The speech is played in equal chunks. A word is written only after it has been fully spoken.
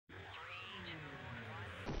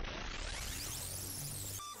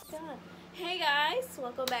god. Hey guys,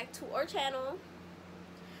 welcome back to our channel.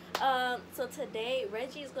 So today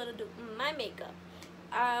Reggie is gonna do my makeup.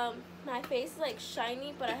 My face is like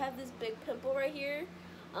shiny, but I have this big pimple right here.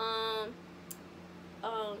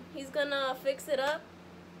 He's gonna fix it up.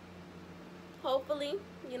 Hopefully,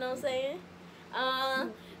 you know what I'm saying?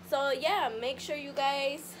 So yeah, make sure you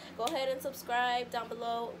guys go ahead and subscribe down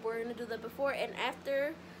below. We're gonna do the before and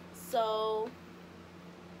after. So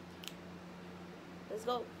let's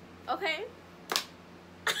go. Okay.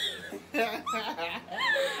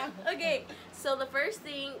 Okay, so the first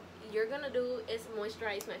thing you're gonna do is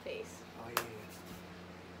moisturize my face. Oh yeah.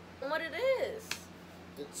 And what it is?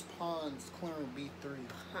 It's Pond's Clearing B3.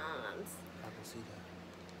 Hans. I can see that.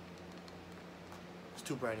 It's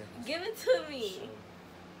too bright in this. Give it to me.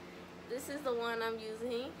 This is the one I'm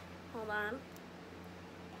using. Hold on.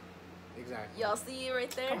 Exactly. Y'all see it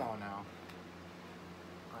right there? Come on now.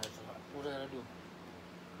 Alright, so what did I do?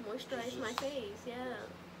 Moisturize my face, yeah.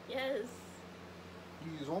 Yes.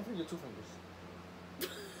 You use one finger, two fingers.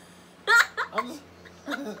 I'm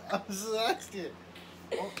just asking.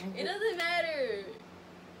 It doesn't matter.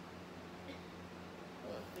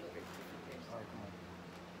 One finger, two fingers. Alright, come on.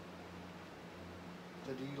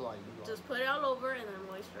 So do you like? Just put it all over and then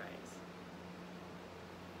moisturize.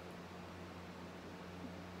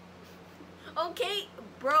 Okay,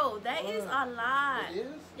 bro, that is a lot. It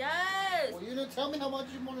is? Yes. Well, you didn't tell me how much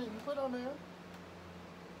you put on there.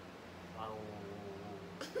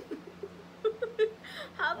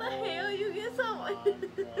 How the hell you get so much?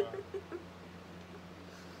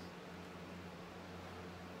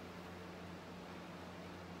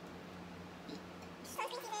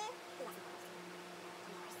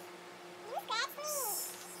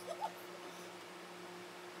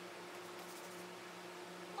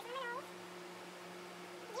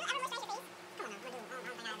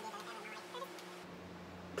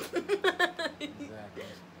 Exactly.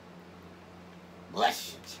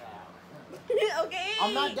 Bless you, child. Okay.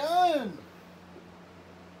 I'm not done.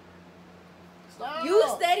 Stop. You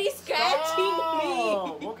steady scratching Stop.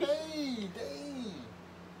 me. Okay, dang.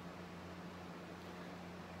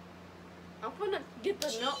 I'm gonna get the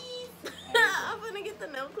nail. I'm gonna get the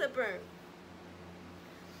nail clipper.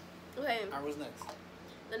 Okay. Alright, what's next?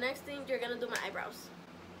 The next thing you're gonna do my eyebrows.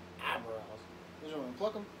 Eyebrows. Which one?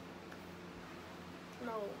 Pluck them?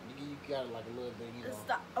 No. You got like a little bit, you know.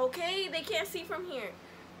 Stop. Okay, they can't see from here.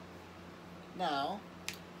 Now,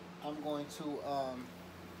 I'm going to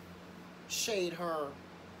shade her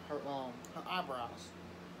eyebrows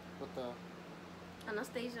with the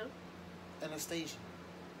Anastasia. Anastasia.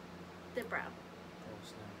 Dip brow. Oh,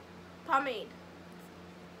 snap. Pomade.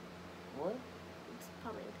 What? It's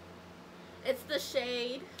pomade. It's the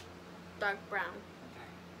shade dark brown. Okay.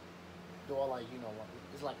 Do I like, you know what?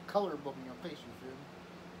 It's like a color book in your face, you feel me?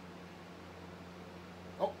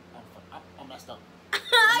 Oh, I'm messed up.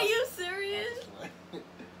 Are you serious?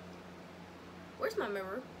 Where's my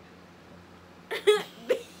mirror?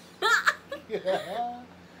 Yeah.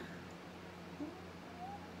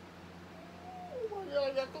 Oh my god,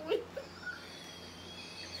 I got the win.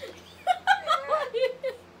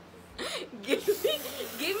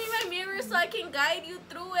 Give me my mirror so I can guide you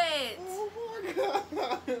through it. Oh my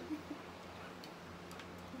god.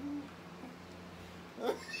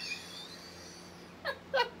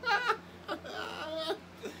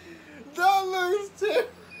 That looks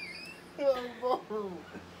terrible.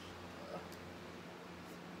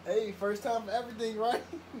 Hey, first time for everything, right?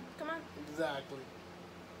 Come on. Exactly.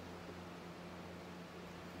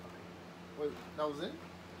 Wait, that was it?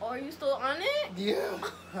 Oh, are you still on it? Yeah.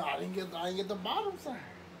 I didn't get the bottom side.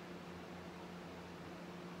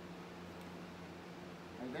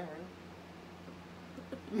 Like that,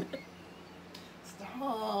 right?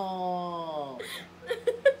 Stop.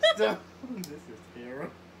 Stop. This is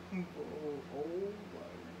terrible. Oh my.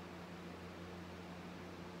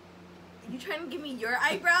 You trying to give me your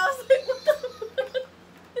eyebrows?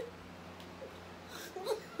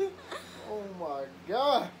 Oh my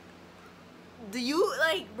god. Do you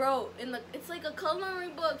like, bro? It's like a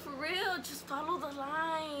coloring book for real. Just follow the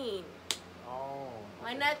line. Oh.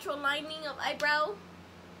 My natural lining of eyebrow.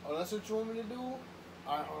 Oh, that's what you want me to do?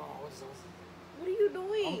 Alright, hold on. What's this? What are you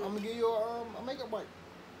doing? I'm gonna give you a makeup wipe.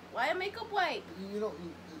 Why a makeup wipe? You know,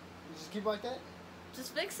 you just keep it like that?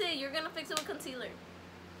 Just fix it. You're gonna fix it with concealer.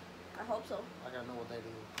 I hope so. I gotta know what that is.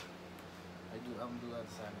 I'm gonna do that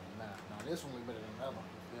side. Nah, this one look better than that one.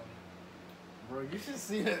 You feel me? Bro, you should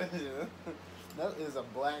see that. That is a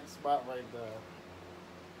black spot right there.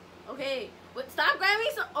 Okay, but stop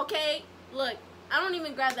grabbing. Okay, look, I don't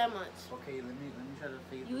even grab that much. Okay, let me try to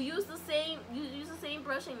fade. You use the same. You use the same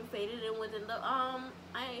brush and you fade it in within the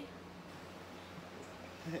I.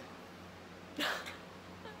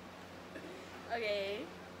 Okay.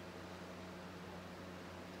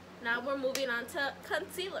 Now we're moving on to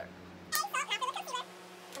concealer.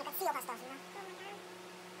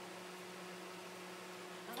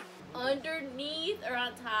 Underneath or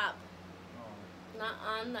on top? Oh. Not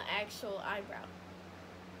on the actual eyebrow.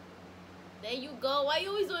 There you go. Why you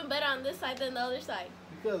always doing better on this side than the other side?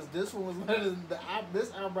 Because this one was better than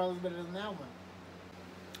this eyebrow was better than that one.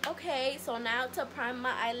 Okay, so now to prime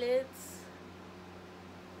my eyelids.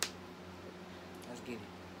 Let's get it.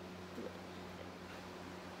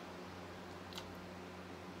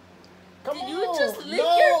 Come Did on. you just lick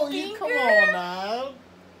no, your you come finger? on now.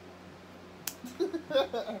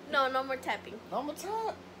 No, no more tapping. I'm gonna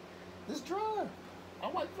tap. It's dry. I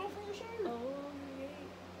wipe it off on your shirt. Oh,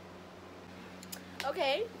 yeah.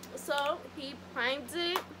 Okay, so he primed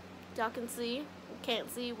it. Y'all can see. Can't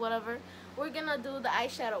see, whatever. We're gonna do the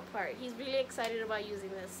eyeshadow part. He's really excited about using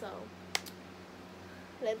this, so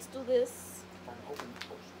let's do this. Open the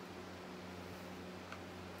post.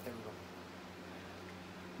 There we go.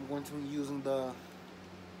 I'm going to be using the.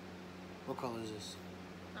 What color is this?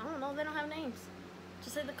 I don't know. They don't have names.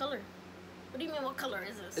 Just say the color. What do you mean? What color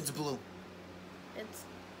is this? It's blue. It's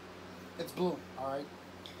blue. All right.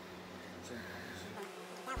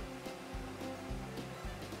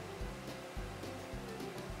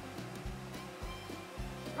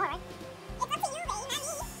 All right. It's up to you, baby.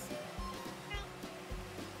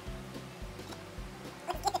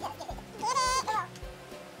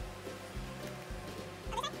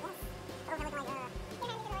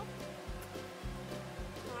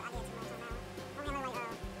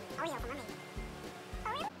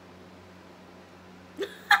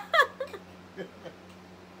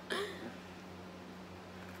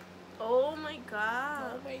 Oh my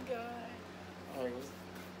god. Oh my god. All right.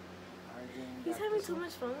 He's having too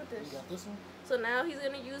much fun with this. You got this one? So now he's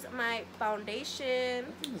gonna use my foundation.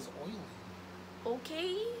 That thing is oily.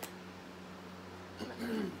 Okay.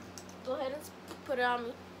 Go ahead and put it on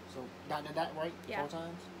me. So dot, right? Yeah. 4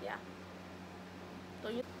 times? Yeah.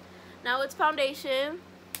 Don't you? Now it's foundation.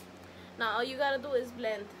 Now all you gotta do is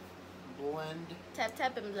blend. Blend. Tap,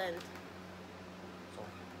 tap, and blend. So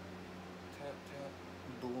tap, tap,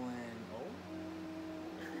 blend. Oh.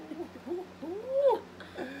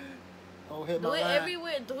 Oh, hit my Do it line.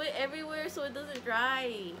 everywhere. Do it everywhere so it doesn't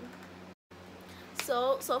dry.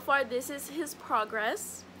 So far this is his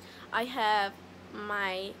progress. I have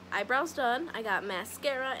my eyebrows done. I got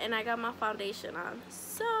mascara and I got my foundation on.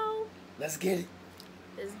 So Let's get it.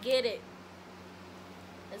 let's get it.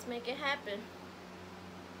 Let's make it happen.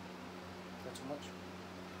 Is that too much?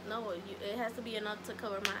 No, it has to be enough to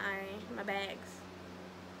cover my bags.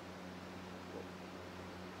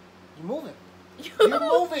 You're moving. You're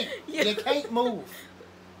moving. You- You can't move.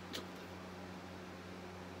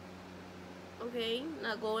 Okay,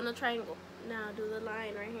 now go in a triangle. Now do the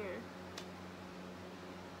line right here.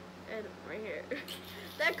 And right here.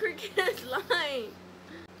 That cricket line.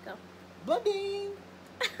 Go. Blending.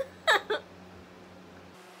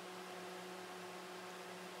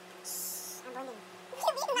 I'm blending. You're beating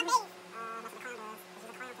my face. That's what the clown does. This is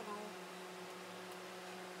a clown today.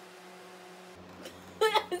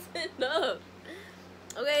 That's enough.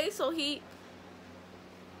 Okay, so he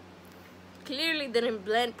clearly didn't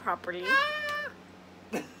blend properly.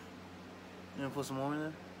 You gonna put some more in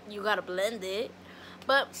there? You gotta blend it.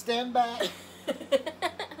 But Stand back.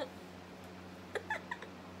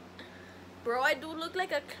 bro, I do look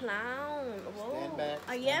like a clown. Whoa. Stand back,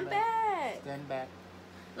 I stand am back. back. Stand back.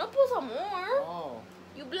 No, put some more. Oh.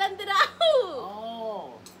 You blend it out.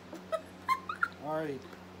 Oh. Alright.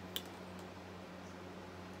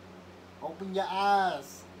 Open your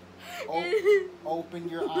eyes. Open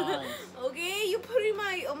your eyes. Okay, you putting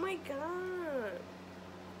my. Oh my god.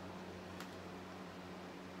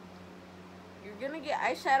 You're gonna get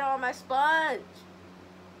eyeshadow on my sponge.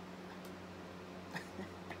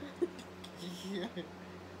 Yeah.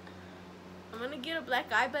 I'm gonna get a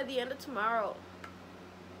black eye by the end of tomorrow.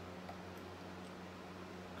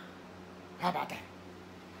 How about that?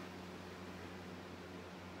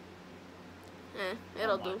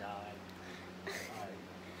 It'll Oh my do. God.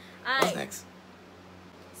 What's Alright. next?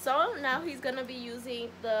 So now he's gonna be using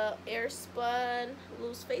the Airspun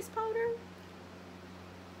loose face powder.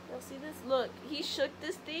 Y'all see this? Look, he shook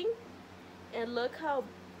this thing, and look how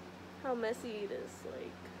messy it is.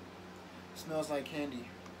 Like, Smells like candy.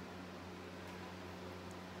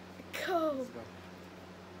 go. Let's go.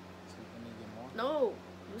 So we need to get more. No,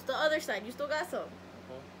 use the other side. You still got some.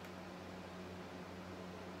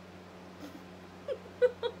 Okay.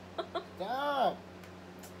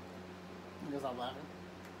 stop laughing.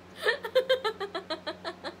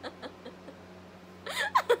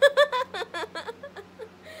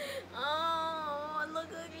 Oh, look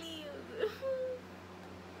ugly.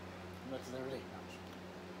 Next is every day.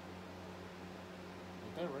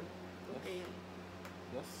 Okay, right? Okay.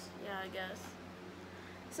 Yes. Yeah, I guess.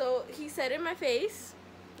 So he said in my face,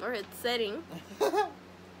 or it's setting.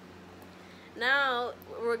 Now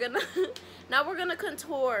we're gonna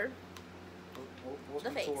contour What's the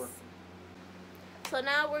contour? face. So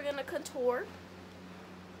now we're gonna contour.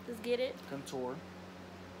 Just get it. Contour.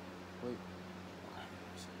 Wait.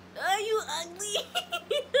 Oh, you ugly.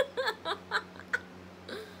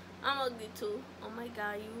 I'm ugly too. Oh my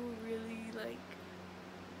god, you really like.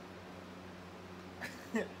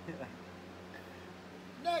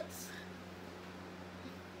 Next.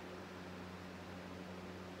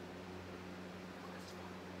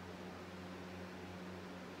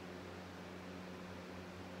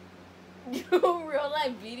 You real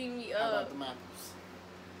life beating me How up. about the apples?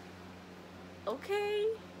 Okay.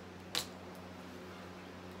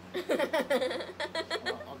 Okay, so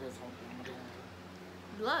I'm gonna do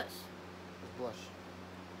Blush. Let's blush.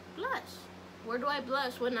 Blush. Where do I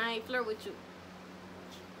blush when I flirt with you?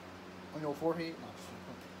 On your forehead?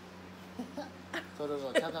 No. So there's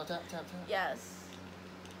a tap, tap, tap, tap, tap. Yes.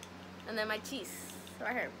 And then my cheeks.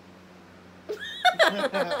 Right here.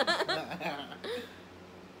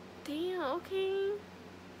 Damn, okay.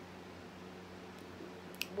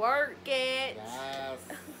 Work it. Yes.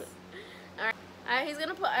 Alright, he's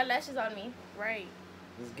gonna put eyelashes on me. Right.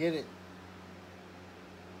 Let's get it.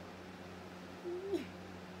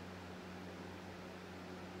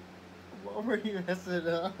 What were you messing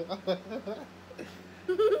up?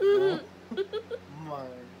 Oh my.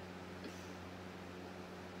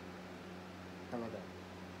 How about that?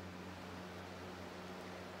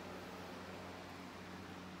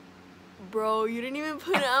 Bro, you didn't even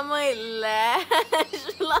put it on my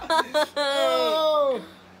lash line. Oh,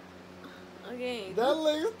 Okay. that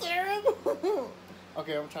looks terrible.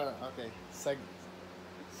 Okay, I'm trying to. Okay, second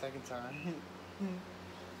time.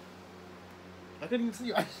 I couldn't even see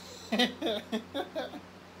you.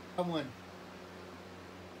 Come on.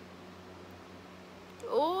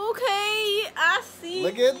 Okay, I see.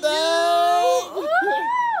 Look at that.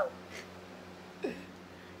 Woo!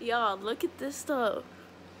 Y'all, look at this stuff.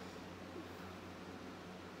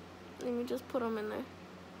 Let me just put them in there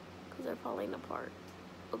because they're falling apart.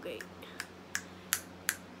 Okay.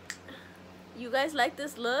 You guys like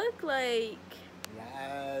this look? Like,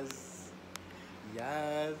 Yes.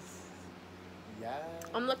 Yes. Yes.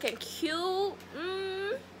 I'm looking cute.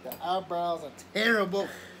 The eyebrows are terrible.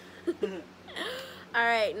 All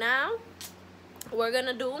right, now we're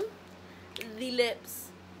gonna do the lips.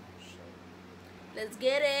 Let's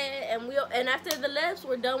get it, and after the lips,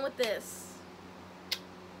 we're done with this.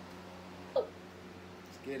 Oh.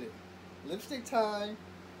 Let's get it. Lipstick time.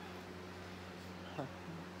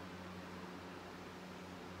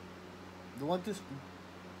 You want this?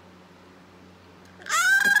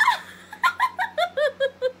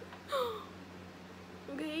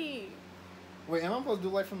 Okay. Wait, am I supposed to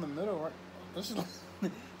do like from the middle, right? That should,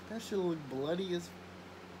 that should look bloody as.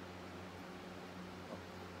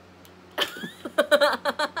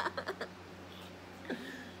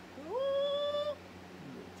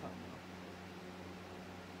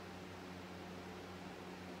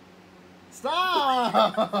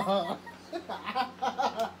 Stop!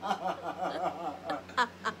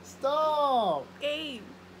 Stop! Okay.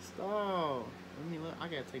 Stop! Let me look. I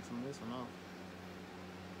gotta take some of this one off.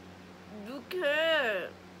 You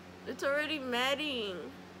can't. It's already matting.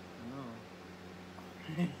 No.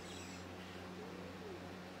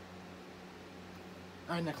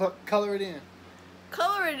 Alright, now color it in.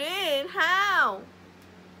 Color it in? How?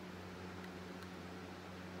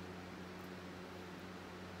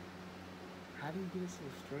 How do you get it so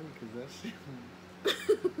straight? Cause that shit.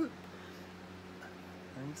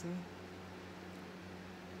 Let me see.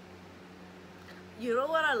 You know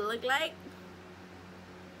what I look like?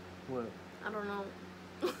 What? I don't know.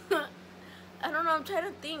 I don't know. I'm trying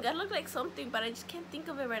to think. I look like something, but I just can't think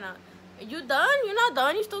of it right now. Are you done? You're not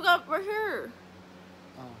done. You still got right here.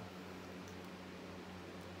 Oh.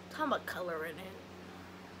 Talking about coloring it.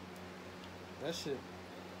 That shit.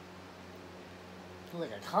 Look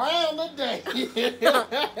like a clown today.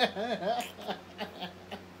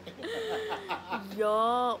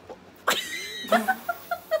 Yo.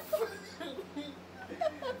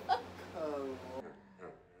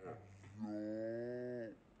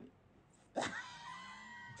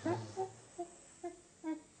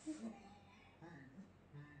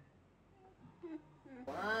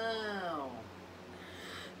 Wow.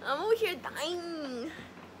 I'm over here dying.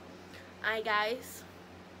 Alright, guys.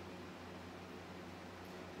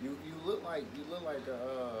 You look like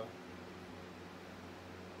a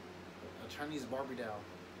Chinese Barbie doll.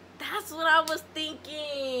 That's what I was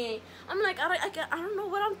thinking. I'm like, I don't know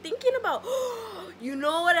what I'm thinking about. You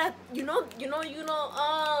know what?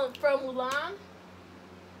 From Mulan.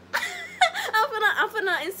 I'm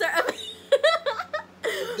gonna insert.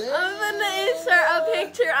 I'm gonna insert a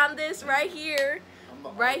picture on this right here.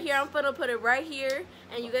 Right here, I'm gonna put it right here,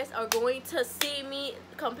 and you guys are going to see me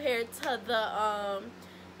compared to the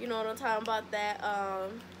you know what I'm talking about, that I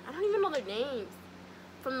don't even know their names,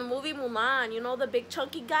 from the movie Mulan. You know, the big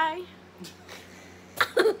chunky guy.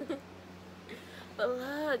 But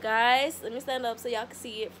look, guys, let me stand up so y'all can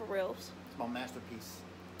see it for real. It's my masterpiece.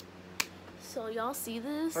 So y'all see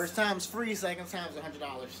this? First time's free, second time's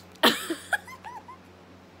 $100.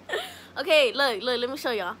 Okay, look, let me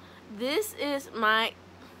show y'all. This is my,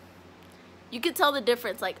 you can tell the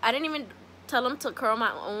difference. Like, I didn't even tell him to curl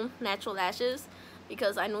my own natural lashes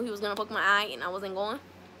because I knew he was gonna poke my eye and I wasn't going.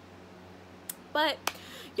 But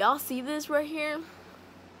y'all see this right here?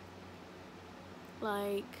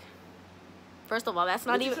 Like, first of all, that's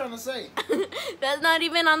not even, what you trying to say? that's not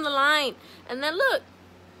even on the line. And then look,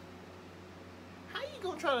 How you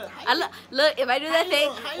gonna try to? look, if I do that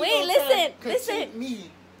thing, wait, listen. Me,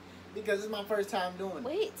 because it's my first time doing it.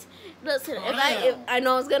 Wait, listen. If I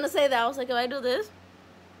know I was gonna say that, I was like, if I do this,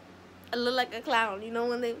 I look like a clown. You know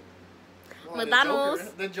when they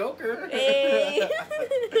McDonald's. The Joker. Hey.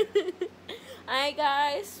 Alright,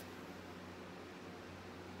 guys.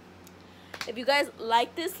 If you guys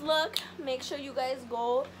like this look, make sure you guys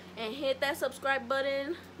go and hit that subscribe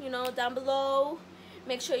button. You know, down below.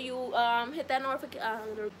 Make sure you hit that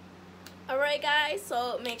notification. Alright, guys,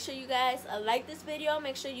 so make sure you guys like this video.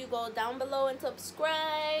 Make sure you go down below and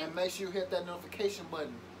subscribe. And make sure you hit that notification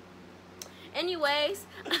button. Anyways,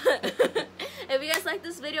 if you guys like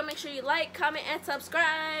this video, make sure you like, comment, and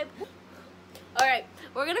subscribe. Alright,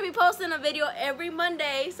 we're going to be posting a video every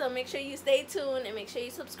Monday, so make sure you stay tuned and make sure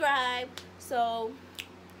you subscribe. So,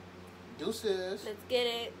 Deuces. let's get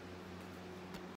it.